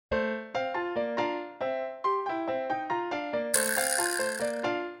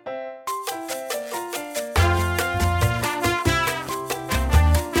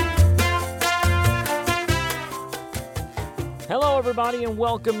everybody, and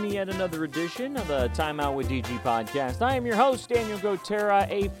welcome to yet another edition of the Time Out with DG podcast. I am your host, Daniel Gotera,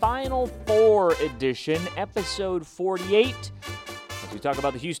 a Final Four edition, episode 48, as we talk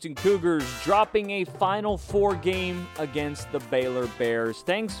about the Houston Cougars dropping a Final Four game against the Baylor Bears.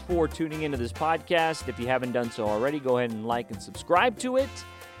 Thanks for tuning into this podcast. If you haven't done so already, go ahead and like and subscribe to it.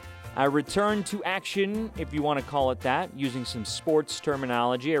 A return to action, if you want to call it that, using some sports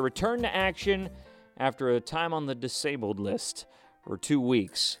terminology. A return to action after a time on the disabled list for 2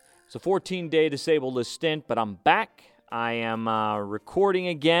 weeks. It's a 14-day disabled list stint, but I'm back. I am recording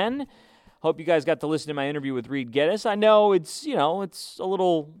again. Hope you guys got to listen to my interview with Reed Geddes. I know it's a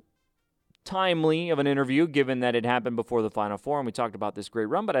little timely of an interview given that it happened before the Final Four and we talked about this great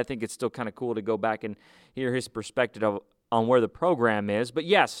run, but I think it's still kind of cool to go back and hear his perspective on where the program is. But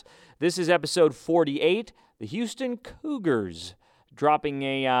yes, this is episode 48, the Houston Cougars dropping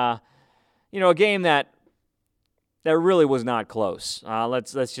a game that really was not close.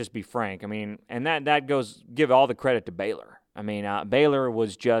 Let's just be frank. I mean, and that goes, give all the credit to Baylor. I mean, Baylor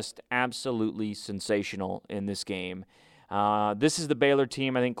was just absolutely sensational in this game. This is the Baylor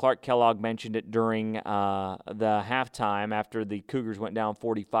team. I think Clark Kellogg mentioned it during the halftime after the Cougars went down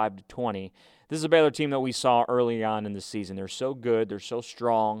 45-20. This is a Baylor team that we saw early on in the season. They're so good. They're so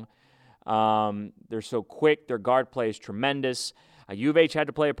strong. They're so quick. Their guard play is tremendous. U of H had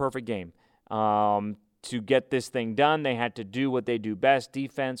to play a perfect game. To get this thing done, they had to do what they do best,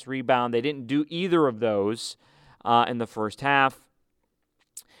 defense, rebound. They didn't do either of those in the first half.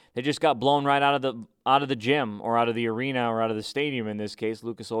 They just got blown right out of the gym or out of the arena or out of the stadium in this case.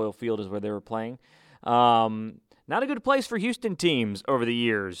 Lucas Oil Field is where they were playing. Not a good place for Houston teams over the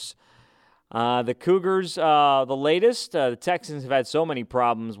years. The Cougars, the latest, the Texans have had so many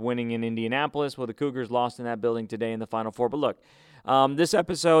problems winning in Indianapolis. Well, the Cougars lost in that building today in the Final Four. But look, this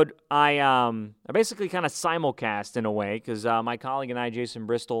episode, I basically kind of simulcast in a way because my colleague and I, Jason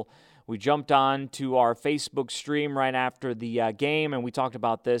Bristol, we jumped on to our Facebook stream right after the game, and we talked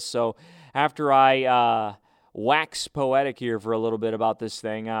about this. So after I wax poetic here for a little bit about this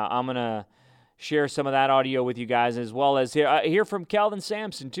thing, I'm going to share some of that audio with you guys, as well as hear from Kelvin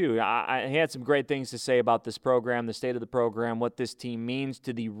Sampson, too. He had some great things to say about this program, the state of the program, what this team means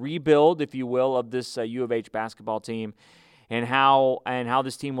to the rebuild, if you will, of this U of H basketball team, and how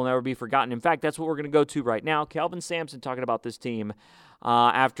this team will never be forgotten. In fact, that's what we're going to go to right now. Kelvin Sampson talking about this team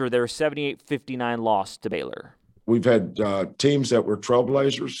after their 78-59 loss to Baylor. We've had teams that were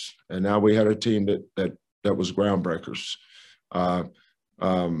trailblazers, and now we had a team that was groundbreakers.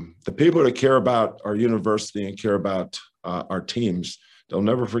 The people that care about our university and care about our teams, they'll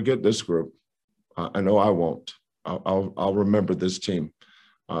never forget this group. I know I won't. I'll remember this team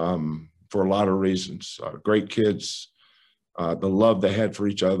for a lot of reasons. Great kids, the love they had for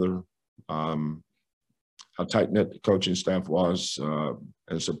each other, how tight-knit the coaching staff was,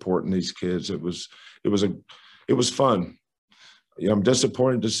 and supporting these kids. It was fun. I'm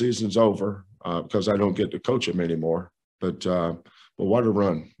disappointed the season's over because I don't get to coach them anymore. But what a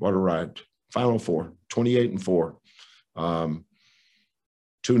run, what a ride. Final Four, 28-4.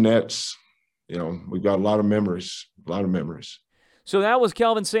 2 nets. We've got a lot of memories. So that was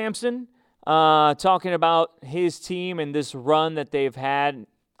Kelvin Sampson talking about his team and this run that they've had.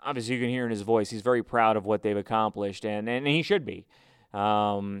 Obviously, you can hear in his voice, he's very proud of what they've accomplished, and he should be.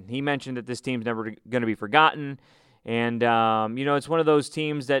 He mentioned that this team's never going to be forgotten, and it's one of those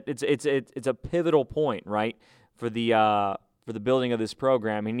teams that it's a pivotal point, right, for the building of this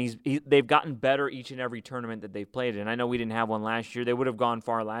program. And they've gotten better each and every tournament that they've played in. I know we didn't have one last year. They would have gone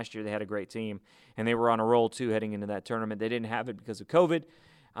far last year. They had a great team, and they were on a roll too heading into that tournament. They didn't have it because of COVID,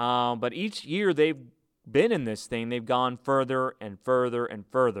 but each year they've been in this thing, they've gone further and further and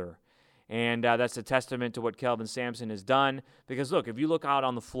further. And that's a testament to what Kelvin Sampson has done. Because, look, if you look out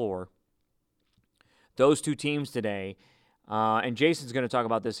on the floor, those two teams today, and Jason's going to talk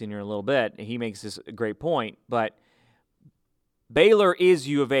about this in here in a little bit. He makes this a great point. But Baylor is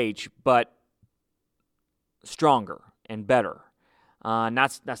U of H, but stronger and better.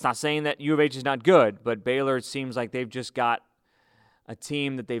 That's not saying that U of H is not good, but Baylor, it seems like they've just got a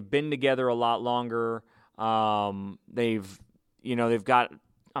team that they've been together a lot longer. They've got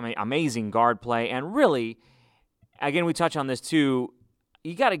amazing guard play, and really, again, we touch on this too.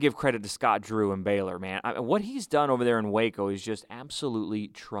 You got to give credit to Scott Drew and Baylor, man. What he's done over there in Waco is just absolutely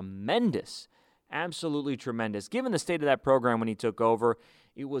tremendous. Absolutely tremendous. Given the state of that program when he took over,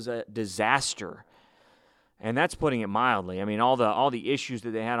 it was a disaster. And that's putting it mildly. I mean, all the issues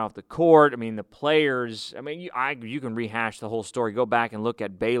that they had off the court. I mean, the players. I mean, you can rehash the whole story. Go back and look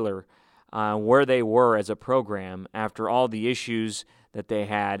at Baylor, where they were as a program after all the issues that they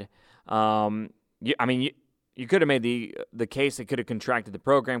had. You you could have made the case they could have contracted the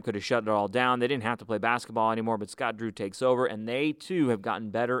program, could have shut it all down. They didn't have to play basketball anymore, but Scott Drew takes over, and they, too, have gotten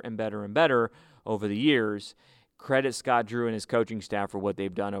better and better and better over the years. Credit Scott Drew and his coaching staff for what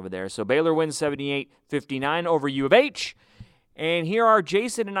they've done over there. So Baylor wins 78-59 over U of H. And here are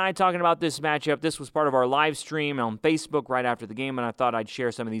Jason and I talking about this matchup. This was part of our live stream on Facebook right after the game, and I thought I'd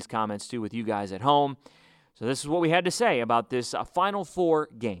share some of these comments, too, with you guys at home. So this is what we had to say about this Final Four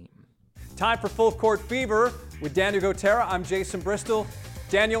game. Time for Full Court Fever with Daniel Gotera. I'm Jason Bristol.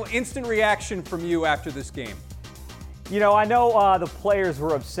 Daniel, instant reaction from you after this game. You know, I know the players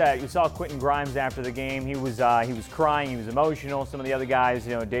were upset. You saw Quentin Grimes after the game. He was crying. He was emotional. Some of the other guys,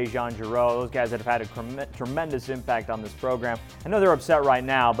 you know, Dejan Giroux, those guys that have had a tremendous impact on this program. I know they're upset right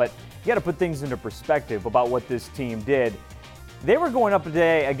now, but you got to put things into perspective about what this team did. They were going up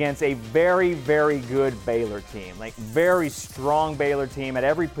today against a very, very good Baylor team, like very strong Baylor team at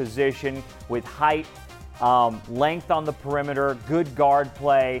every position with height, length on the perimeter, good guard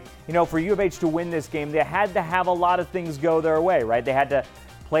play. You know, for U of H to win this game, they had to have a lot of things go their way, right? They had to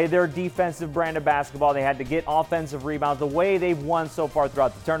play their defensive brand of basketball. They had to get offensive rebounds the way they've won so far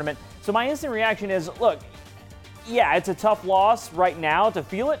throughout the tournament. So my instant reaction is, look, yeah, it's a tough loss right now to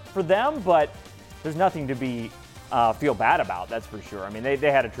feel it for them, but there's nothing to be feel bad about, that's for sure. I mean, they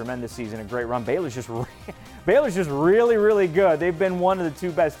had a tremendous season, a great run. Baylor's just really, really good. They've been one of the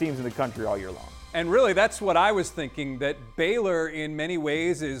two best teams in the country all year long. And really, that's what I was thinking, that Baylor in many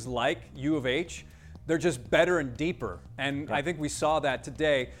ways is like U of H. They're just better and deeper, and I think we saw that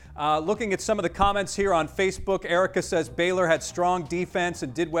today. Looking at some of the comments here on Facebook, Erica says Baylor had strong defense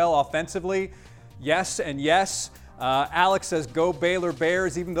and did well offensively. Yes and yes. Alex says, go Baylor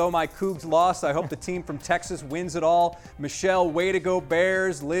Bears. Even though my Cougs lost, I hope the team from Texas wins it all. Michelle, way to go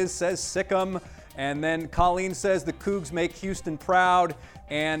Bears. Liz says, sick 'em. And then Colleen says, the Cougs make Houston proud.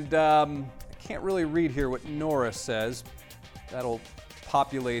 And I can't really read here what Nora says. That'll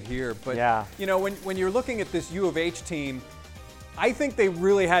populate here. But, yeah, you know, when you're looking at this U of H team, I think they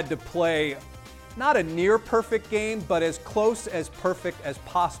really had to play not a near perfect game, but as close as perfect as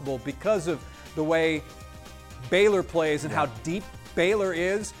possible because of the way Baylor plays and how deep Baylor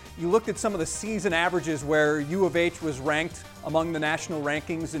is. You looked at some of the season averages where U of H was ranked among the national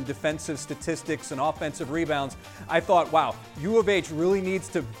rankings in defensive statistics and offensive rebounds. I thought, wow, U of H really needs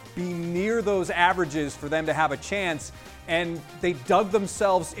to be near those averages for them to have a chance. And they dug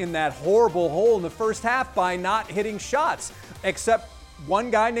themselves in that horrible hole in the first half by not hitting shots, except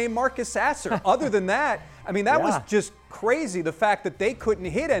one guy named Marcus Sasser. Other than that, I mean, that was just crazy, the fact that they couldn't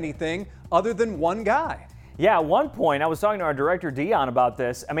hit anything other than one guy. Yeah, at one point, I was talking to our director, Dion, about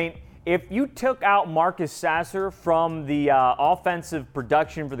this. I mean, if you took out Marcus Sasser from the offensive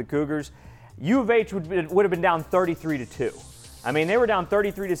production for the Cougars, U of H would have been down 33-2. I mean, they were down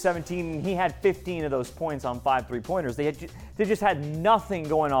 33-17, and he had 15 of those points on 5 3-pointers. They just had nothing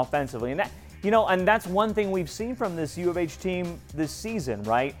going offensively. And that, you know, and that's one thing we've seen from this U of H team this season,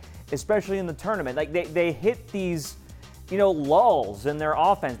 right? Especially in the tournament. Like, they hit these, you know, lulls in their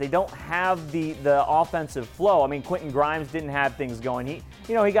offense. They don't have the offensive flow. I mean, Quentin Grimes didn't have things going. He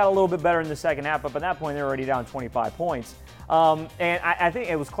got a little bit better in the second half, but by that point, they were already down 25 points. And I think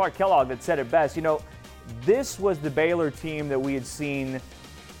it was Clark Kellogg that said it best. You know, this was the Baylor team that we had seen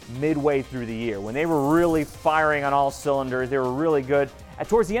midway through the year when they were really firing on all cylinders. They were really good. And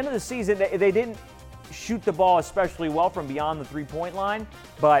towards the end of the season, they didn't shoot the ball especially well from beyond the three-point line,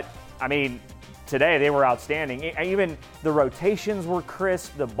 but, I mean, today they were outstanding. Even the rotations were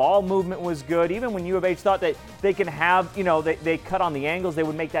crisp. The ball movement was good. Even when U of H thought that they can have, you know, they cut on the angles, they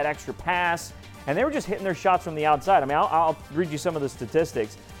would make that extra pass. And they were just hitting their shots from the outside. I mean, I'll read you some of the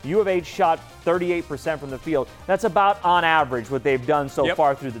statistics. U of H shot 38% from the field. That's about on average what they've done so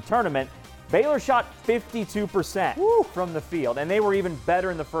far through the tournament. Baylor shot 52% from the field, and they were even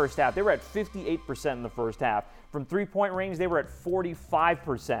better in the first half. They were at 58% in the first half. From three-point range, they were at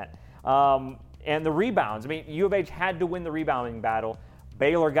 45%. And the rebounds, I mean, U of H had to win the rebounding battle.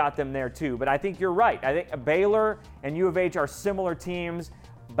 Baylor got them there too. But I think you're right. I think Baylor and U of H are similar teams,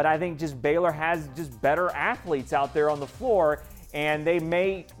 but I think just Baylor has just better athletes out there on the floor. And they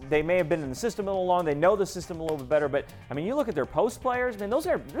may have been in the system a little long. They know the system a little bit better. But, I mean, you look at their post players, man, those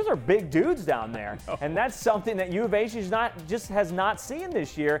are big dudes down there. And that's something that U of H has not seen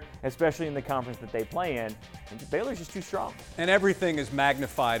this year, especially in the conference that they play in. And Baylor's just too strong. And everything is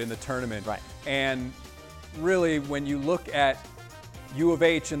magnified in the tournament. Right. And really, when you look at U of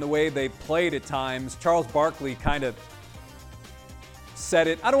H and the way they played at times, Charles Barkley kind of said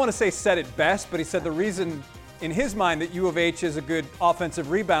it. I don't want to say said it best, but he said the reason in his mind that U of H is a good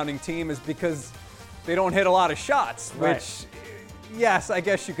offensive rebounding team is because they don't hit a lot of shots, which, yes, I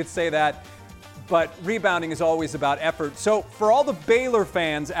guess you could say that. but rebounding is always about effort. So for all the Baylor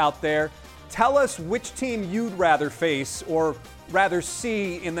fans out there, tell us which team you'd rather face or rather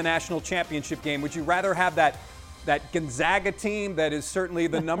see in the national championship game. Would you rather have that Gonzaga team that is certainly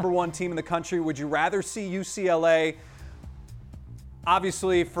the number one team in the country? Would you rather see UCLA?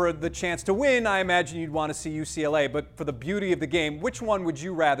 Obviously, for the chance to win, I imagine you'd want to see UCLA. But for the beauty of the game, which one would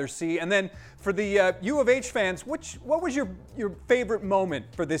you rather see? And then for the U of H fans, what was your favorite moment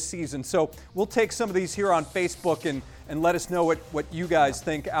for this season? So we'll take some of these here on Facebook and let us know what you guys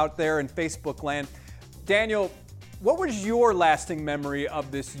think out there in Facebook land. Daniel, what was your lasting memory of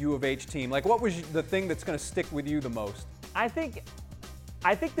this U of H team? Like, what was the thing that's going to stick with you the most? I think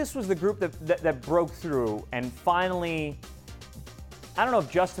this was the group that broke through and finally, I don't know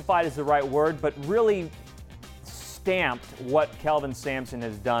if justified is the right word, but really stamped what Kelvin Sampson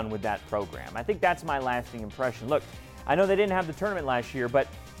has done with that program. I think that's my lasting impression. Look, I know they didn't have the tournament last year, but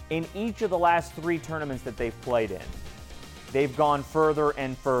in each of the last 3 tournaments that they've played in, they've gone further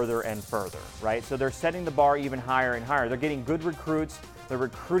and further and further, right? So they're setting the bar even higher and higher. They're getting good recruits. The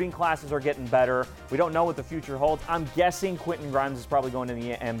recruiting classes are getting better. We don't know what the future holds. I'm guessing Quentin Grimes is probably going to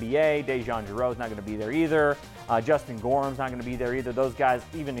the NBA. Dejan Giroux is not going to be there either. Justin Gorham's not going to be there either. Those guys,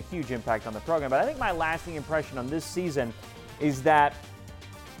 even a huge impact on the program. But I think my lasting impression on this season is that,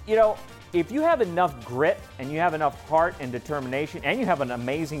 you know, if you have enough grit and you have enough heart and determination and you have an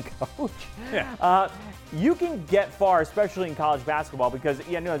amazing coach, you can get far, especially in college basketball, because,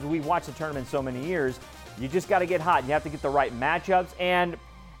 you know, as we watched the tournament so many years, you just got to get hot. You have to get the right matchups. And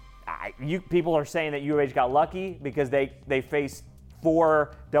people are saying that U of H got lucky because they faced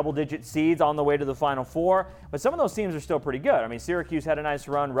 4 double-digit seeds on the way to the Final Four. But some of those teams are still pretty good. I mean, Syracuse had a nice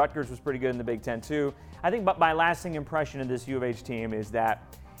run. Rutgers was pretty good in the Big Ten, too. I think my lasting impression of this U of H team is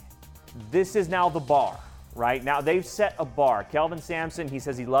that this is now the bar, right? Now they've set a bar. Kelvin Sampson, he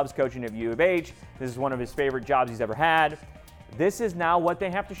says he loves coaching at U of H. This is one of his favorite jobs he's ever had. This is now what they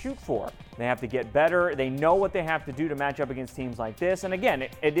have to shoot for. They have to get better. They know what they have to do to match up against teams like this. And again,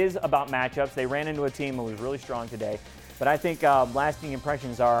 it is about matchups. They ran into a team that was really strong today. But I think lasting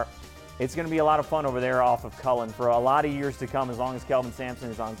impressions are, it's going to be a lot of fun over there off of Cullen for a lot of years to come, as long as Kelvin Sampson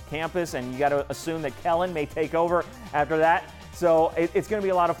is on campus. And you got to assume that Kellen may take over after that. So it's going to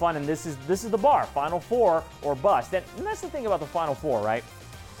be a lot of fun. And this is the bar, Final Four or bust. And that's the thing about the Final Four, right?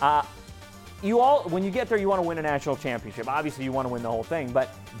 When you get there, you want to win a national championship. Obviously, you want to win the whole thing.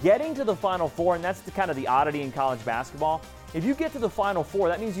 But getting to the Final Four, and that's kind of the oddity in college basketball, if you get to the Final Four,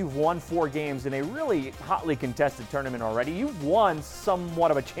 that means you've won 4 games in a really hotly contested tournament already. You've won somewhat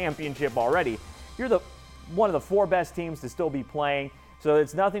of a championship already. You're one of the 4 best teams to still be playing. So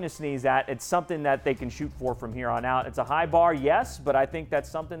it's nothing to sneeze at. It's something that they can shoot for from here on out. It's a high bar, yes, but I think that's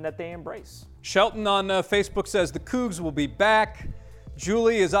something that they embrace. Shelton on Facebook says the Cougs will be back.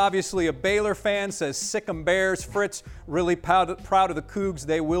 Julie is obviously a Baylor fan, says sick 'em Bears. Fritz, really proud of the Cougs.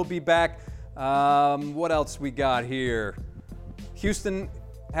 They will be back. What else we got here? Houston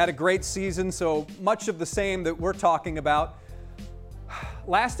had a great season, so much of the same that we're talking about.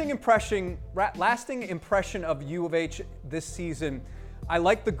 Lasting impression of U of H this season. I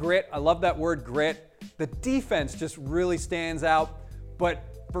like the grit. I love that word grit. The defense just really stands out. But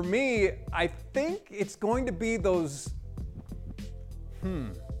for me, I think it's going to be those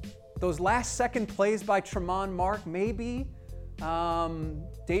last second plays by Tremont Mark, maybe.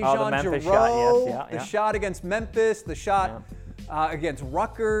 Dejan Giroux, shot, yes. the shot against Memphis, the shot against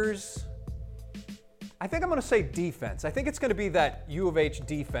Rutgers. I think I'm going to say defense. I think it's going to be that U of H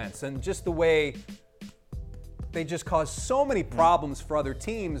defense and just the way they just caused so many problems for other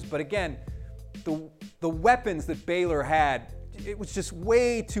teams. But again, the weapons that Baylor had, it was just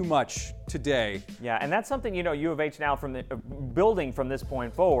way too much today. Yeah, and that's something, you know, U of H now from the building from this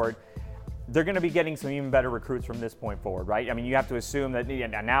point forward, they're going to be getting some even better recruits from this point forward, right? I mean, you have to assume that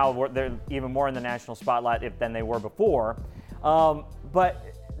now they're even more in the national spotlight than they were before. But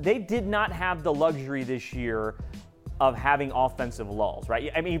they did not have the luxury this year of having offensive lulls,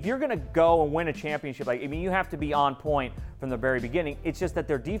 right? I mean, if you're going to go and win a championship, you have to be on point from the very beginning. It's just that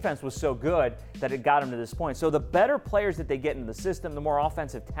their defense was so good that it got them to this point. So the better players that they get into the system, the more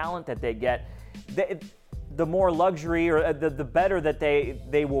offensive talent that they get, the more luxury or the better that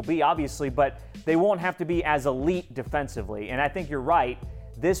they will be, obviously, but they won't have to be as elite defensively. And I think you're right.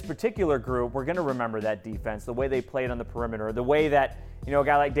 This particular group, we're going to remember that defense, the way they played on the perimeter, the way that, a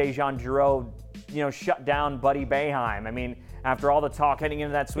guy like Dejan Giroux, shut down Buddy Boeheim. I mean, after all the talk heading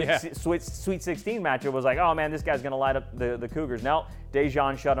into that Sweet 16 match, it was like, oh man, this guy's going to light up the Cougars. No,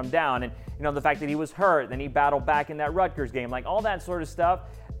 Dejan shut him down. And, the fact that he was hurt, then he battled back in that Rutgers game, like all that sort of stuff.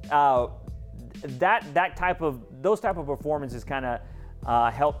 Those type of performances kind of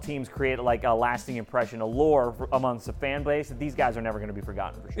help teams create like a lasting impression, a lore amongst the fan base that these guys are never going to be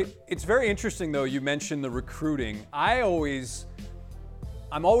forgotten for sure. It's very interesting, though, you mentioned the recruiting. I'm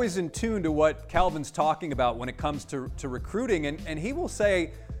always in tune to what Kelvin's talking about when it comes to recruiting, and he will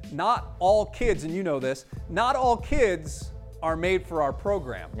say, not all kids, and you know this, not all kids are made for our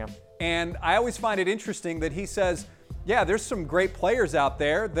program. Yep. And I always find it interesting that he says, yeah, there's some great players out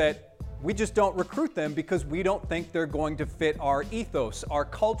there that we just don't recruit them because we don't think they're going to fit our ethos, our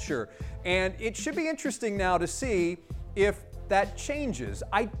culture. And it should be interesting now to see if that changes.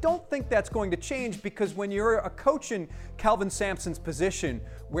 I don't think that's going to change because when you're a coach in Kelvin Sampson's position,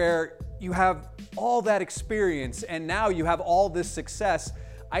 where you have all that experience and now you have all this success,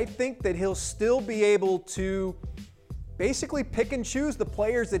 I think that he'll still be able to basically pick and choose the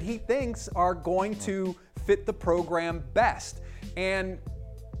players that he thinks are going to fit the program best. And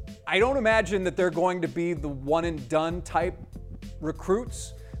I don't imagine that they're going to be the one and done type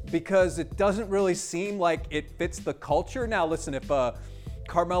recruits because it doesn't really seem like it fits the culture. Now, listen, if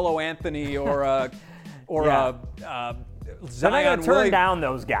Carmelo Anthony or They're not Zion going to turn down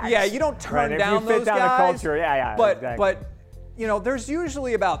those guys. Yeah, you don't turn right? down if you fit those down guys. The culture, yeah, but exactly. you know, there's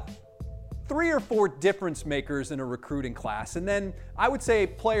usually about 3 or 4 difference makers in a recruiting class. And then I would say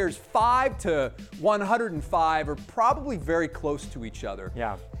players 5 to 105 are probably very close to each other.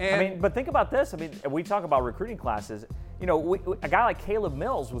 Yeah. And I mean, but think about this. I mean, we talk about recruiting classes. You know, a guy like Caleb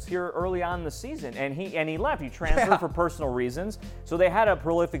Mills was here early on in the season, and he left. He transferred for personal reasons. So they had a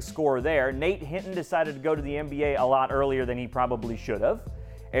prolific scorer there. Nate Hinton decided to go to the NBA a lot earlier than he probably should have.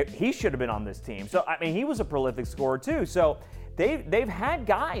 He should have been on this team. So, I mean, he was a prolific scorer too. So they've had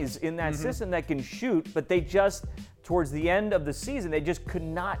guys in that system that can shoot, but they just, towards the end of the season, they just could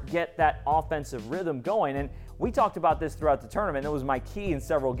not get that offensive rhythm going. And we talked about this throughout the tournament. It was my key in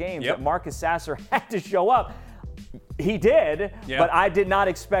several games that Marcus Sasser had to show up. He did, but I did not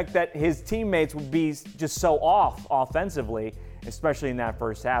expect that his teammates would be just so off offensively, especially in that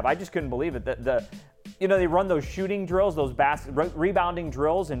first half. I just couldn't believe it. They run those shooting drills, those rebounding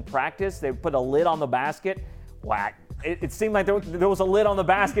drills in practice. They put a lid on the basket. Whack. It seemed like there was a lid on the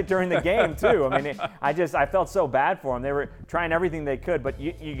basket during the game too. I mean, I felt so bad for them. They were trying everything they could, but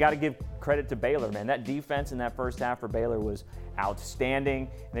you got to give credit to Baylor, man. That defense in that first half for Baylor was outstanding,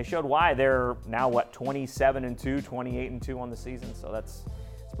 and they showed why. They're now 27-2, 28-2 on the season. So that's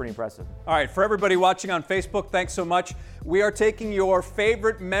pretty impressive. All right, for everybody watching on Facebook, thanks so much. We are taking your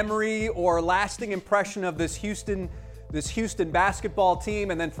favorite memory or lasting impression of this Houston basketball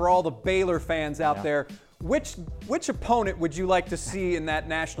team, and then for all the Baylor fans out there, which opponent would you like to see in that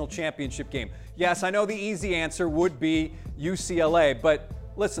national championship game? Yes, I know the easy answer would be UCLA, but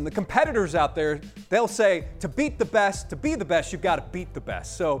listen, the competitors out there, they'll say to beat the best, to be the best, you've got to beat the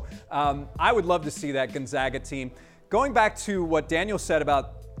best. So I would love to see that Gonzaga team. Going back to what Daniel said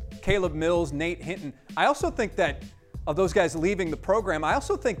about Caleb Mills, Nate Hinton, I also think that of those guys leaving the program, I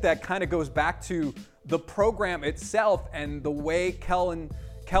also think that kind of goes back to the program itself and the way Kelvin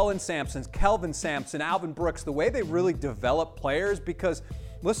Sampson, Alvin Brooks, the way they really develop players, because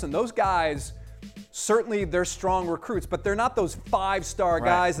listen, those guys, certainly they're strong recruits, but they're not those 5-star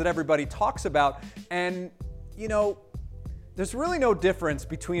guys that everybody talks about. And, you know, there's really no difference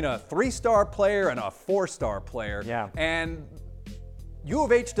between a 3-star player and a 4-star player. Yeah. And U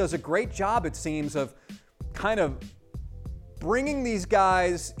of H does a great job, it seems, of kind of bringing these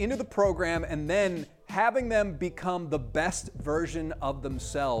guys into the program and then having them become the best version of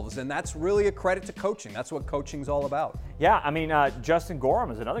themselves. And that's really a credit to coaching. That's what coaching's all about. Yeah, I mean, Justin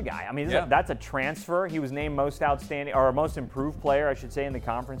Gorham is another guy. I mean, that's a transfer. He was named most outstanding, or most improved player, I should say, in the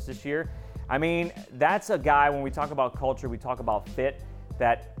conference this year. I mean, that's a guy, when we talk about culture, we talk about fit,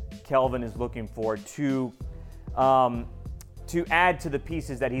 that Kelvin is looking for to add to the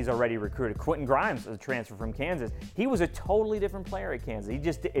pieces that he's already recruited. Quentin Grimes, a transfer from Kansas, he was a totally different player at Kansas.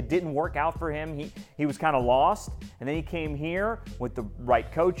 It didn't work out for him. He was kind of lost, and then he came here with the right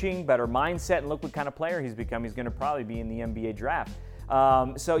coaching, better mindset, and look what kind of player he's become. He's going to probably be in the NBA draft.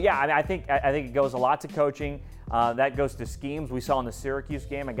 So yeah, I mean, I think it goes a lot to coaching. That goes to schemes. We saw in the Syracuse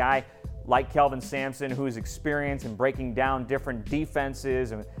game a guy like Kelvin Sampson, who is experienced in breaking down different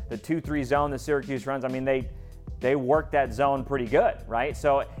defenses and the 2-3 zone that Syracuse runs. I mean, they work that zone pretty good, right?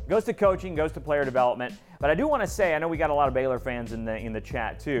 So it goes to coaching, goes to player development. But I do want to say, I know we got a lot of Baylor fans in the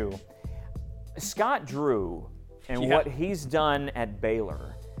chat too. Scott Drew and what he's done at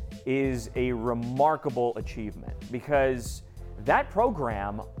Baylor is a remarkable achievement, because that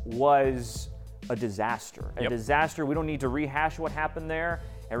program was a disaster. A disaster. We don't need to rehash what happened there.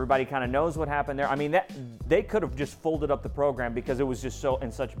 Everybody kind of knows what happened there. I mean, they could have just folded up the program because it was just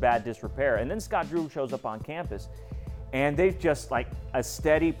in such bad disrepair. And then Scott Drew shows up on campus, And they've just like a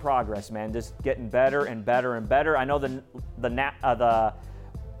steady progress, man, just getting better and better and better. I know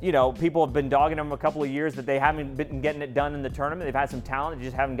people have been dogging them a couple of years that they haven't been getting it done in the tournament. They've had some talent, they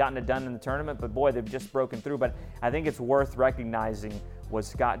just haven't gotten it done in the tournament. But boy, they've just broken through. But I think it's worth recognizing what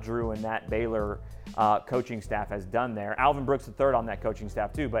Scott Drew and that Baylor coaching staff has done there. Alvin Brooks III on that coaching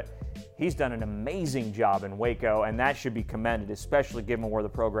staff too, but he's done an amazing job in Waco, and that should be commended, especially given where the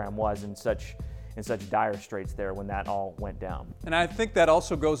program was in such dire straits there when that all went down. And I think that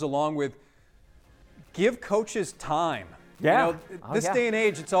also goes along with give coaches time. Yeah. This day and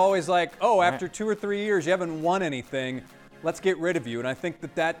age, it's always like, after 2 or 3 years, you haven't won anything, let's get rid of you. And I think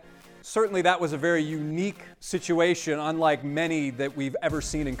that certainly that was a very unique situation, unlike many that we've ever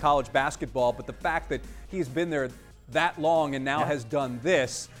seen in college basketball. But the fact that he's been there that long and now has done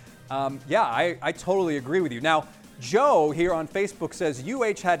this, I totally agree with you. Now, Joe here on Facebook says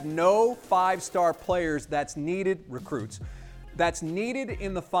UH had no 5-star players recruits that's needed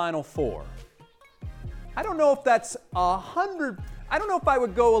in the Final Four. I don't know if that's 100. I don't know if I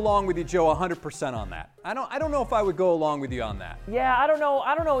would go along with you, Joe, 100% on that. I don't know if I would go along with you on that. Yeah, I don't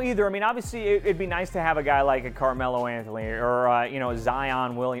know either. I mean, obviously, it'd be nice to have a guy like a Carmelo Anthony or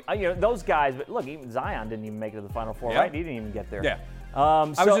Zion Williams. Those guys. But look, even Zion didn't even make it to the Final Four, right? He didn't even get there. Yeah. I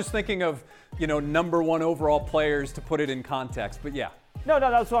was just thinking of number 1 overall players to put it in context. But yeah. No,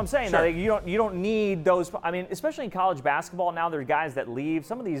 that's what I'm saying. Sure. You don't need those. I mean, especially in college basketball now, there are guys that leave.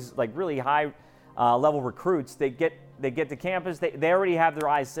 Some of these like really high level recruits, they get to campus, they already have their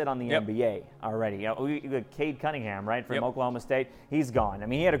eyes set on the NBA already. Cade Cunningham, right, from Oklahoma State, he's gone. I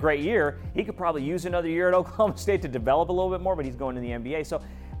mean, he had a great year. He could probably use another year at Oklahoma State to develop a little bit more, but he's going to the NBA. So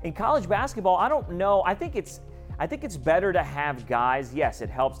in college basketball, I don't know. I think it's better to have guys. Yes, it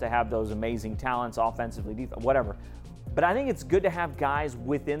helps to have those amazing talents offensively, defense, whatever. But I think it's good to have guys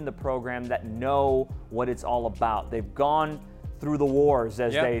within the program that know what it's all about. They've gone through the wars,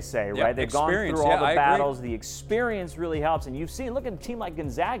 as they say, right? They've gone through all the battles. Agree. The experience really helps. And you've seen, look at a team like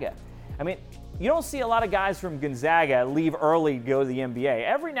Gonzaga. I mean, you don't see a lot of guys from Gonzaga leave early to go to the NBA.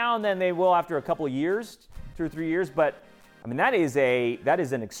 Every now and then they will after a couple of years, 2 or 3 years. But, I mean, that is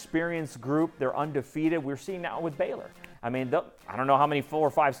an experienced group. They're undefeated. We're seeing now with Baylor. I mean, I don't know how many 4 or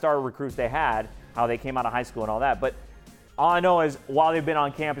 5-star recruits they had, how they came out of high school and all that. But all I know is while they've been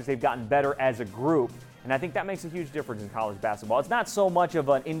on campus, they've gotten better as a group. And I think that makes a huge difference in college basketball. It's not so much of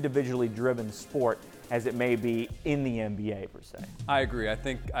an individually driven sport as it may be in the NBA, per se. I agree.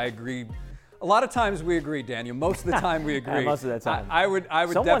 I agree. A lot of times we agree, Daniel. Most of the time we agree. Most of the time. I would.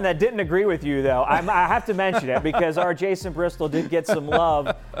 Someone that didn't agree with you, though, I have to mention it because our Jason Bristol did get some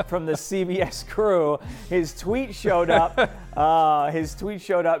love from the CBS crew. His tweet showed up.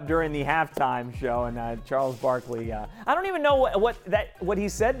 During the halftime show, and Charles Barkley. I don't even know what he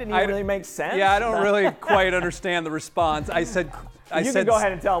said didn't even really make sense. Yeah, I don't really quite understand the response. I said go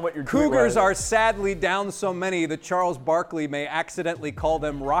ahead and tell him what your tweet Cougars was. are sadly down so many that Charles Barkley may accidentally call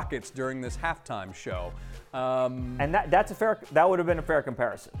them Rockets during this halftime show. And that would have been a fair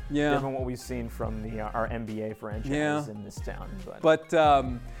comparison, given what we've seen from our NBA franchise in this town. But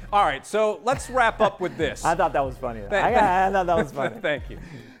all right, so let's wrap up with this. I thought that was funny. I thought that was funny. Thank you.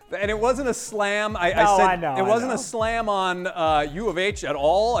 And it wasn't a slam. I know. It wasn't a slam on U of H at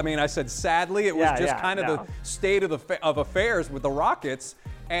all. I mean, I said sadly. It was just kind of the state of affairs with the Rockets.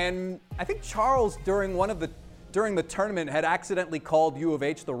 And I think Charles during the tournament had accidentally called U of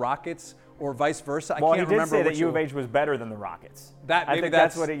H the Rockets, or vice versa. I can't remember. He did say that U of H was better than the Rockets. I think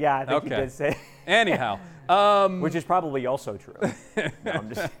that's what. I think he did say. Anyhow, which is probably also true. No, I'm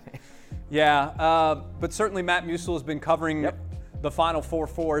just kidding. Yeah, but certainly Matt Musil has been covering the Final Four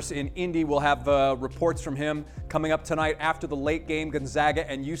for us in Indy. We'll have reports from him coming up tonight after the late game, Gonzaga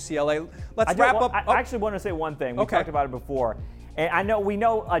and UCLA. Let's wrap up. I actually want to say one thing. We talked about it before. And we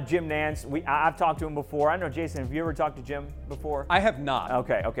know Jim Nance. I've talked to him before. I know, Jason, have you ever talked to Jim before? I have not.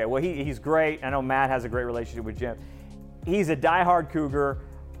 Okay. Well, he's great. I know Matt has a great relationship with Jim. He's a diehard Cougar.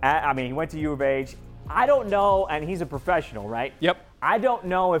 He went to U of H. I don't know, and he's a professional, right? Yep. I don't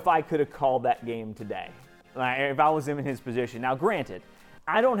know if I could have called that game today, if I was in his position. Now, granted,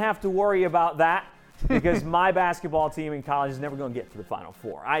 I don't have to worry about that because my basketball team in college is never going to get to the Final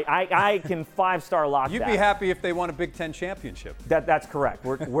Four. I can 5-star lock that. You'd be happy if they won a Big Ten championship. That's correct.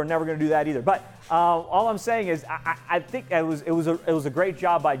 We're never going to do that either. But all I'm saying is I think it was a great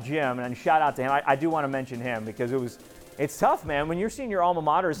job by Jim, and shout out to him. I do want to mention him because it's tough, man. When you're seeing your alma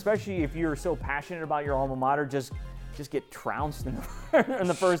mater, especially if you're so passionate about your alma mater, just get trounced in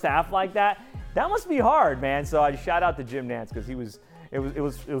the first half like that. That must be hard, man. So I shout out to Jim Nance because it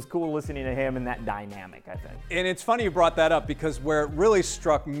was cool listening to him and that dynamic, I think. And it's funny you brought that up because where it really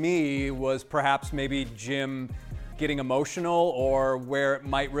struck me was perhaps maybe Jim getting emotional or where it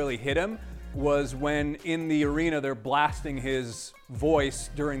might really hit him was when in the arena they're blasting his voice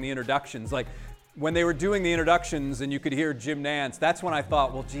during the introductions. Like when they were doing the introductions and you could hear Jim Nantz, that's when I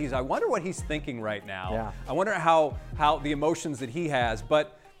thought, well, geez, I wonder what he's thinking right now. Yeah. I wonder how the emotions that he has.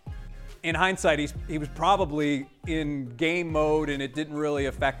 But in hindsight, he was probably in game mode and it didn't really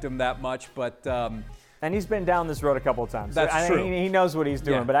affect him that much. But and he's been down this road a couple of times. That's true. He knows what he's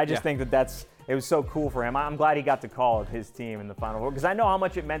doing, Yeah, but I just yeah. think it was so cool for him. I'm glad he got to call his team in the Final Four because I know how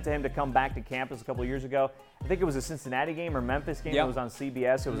much it meant to him to come back to campus a couple of years ago. I think it was a Cincinnati game or Memphis game. Yep. It was on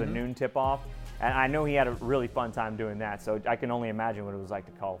CBS. It was a noon tip-off, and I know he had a really fun time doing that. So I can only imagine what it was like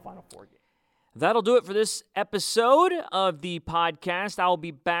to call a Final Four game. That'll do it for this episode of the podcast. I'll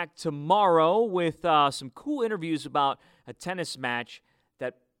be back tomorrow with some cool interviews about a tennis match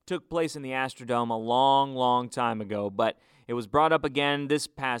that took place in the Astrodome a long, long time ago, but it was brought up again this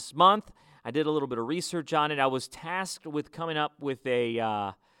past month. I did a little bit of research on it. I was tasked with coming up with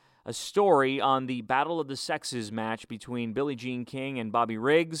a story on the Battle of the Sexes match between Billie Jean King and Bobby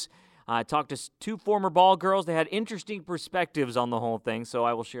Riggs. I talked to two former ball girls. They had interesting perspectives on the whole thing, so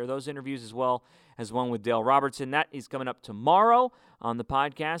I will share those interviews as well as one with Dale Robertson. That is coming up tomorrow on the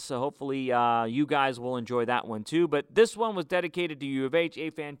podcast, so hopefully you guys will enjoy that one too. But this one was dedicated to U of H,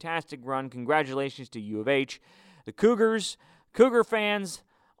 a fantastic run. Congratulations to U of H. The Cougars, Cougar fans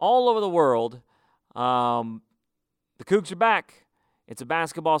all over the world, the Cougs are back. It's a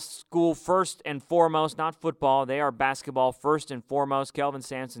basketball school first and foremost, not football. They are basketball first and foremost. Kelvin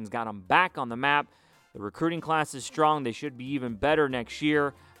Sampson's got them back on the map. The recruiting class is strong. They should be even better next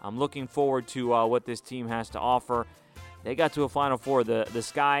year. I'm looking forward to what this team has to offer. They got to a Final Four. The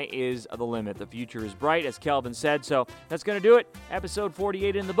sky is the limit. The future is bright, as Kelvin said. So that's going to do it. Episode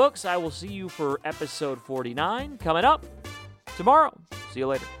 48 in the books. I will see you for episode 49 coming up tomorrow. See you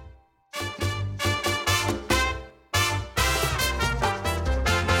later.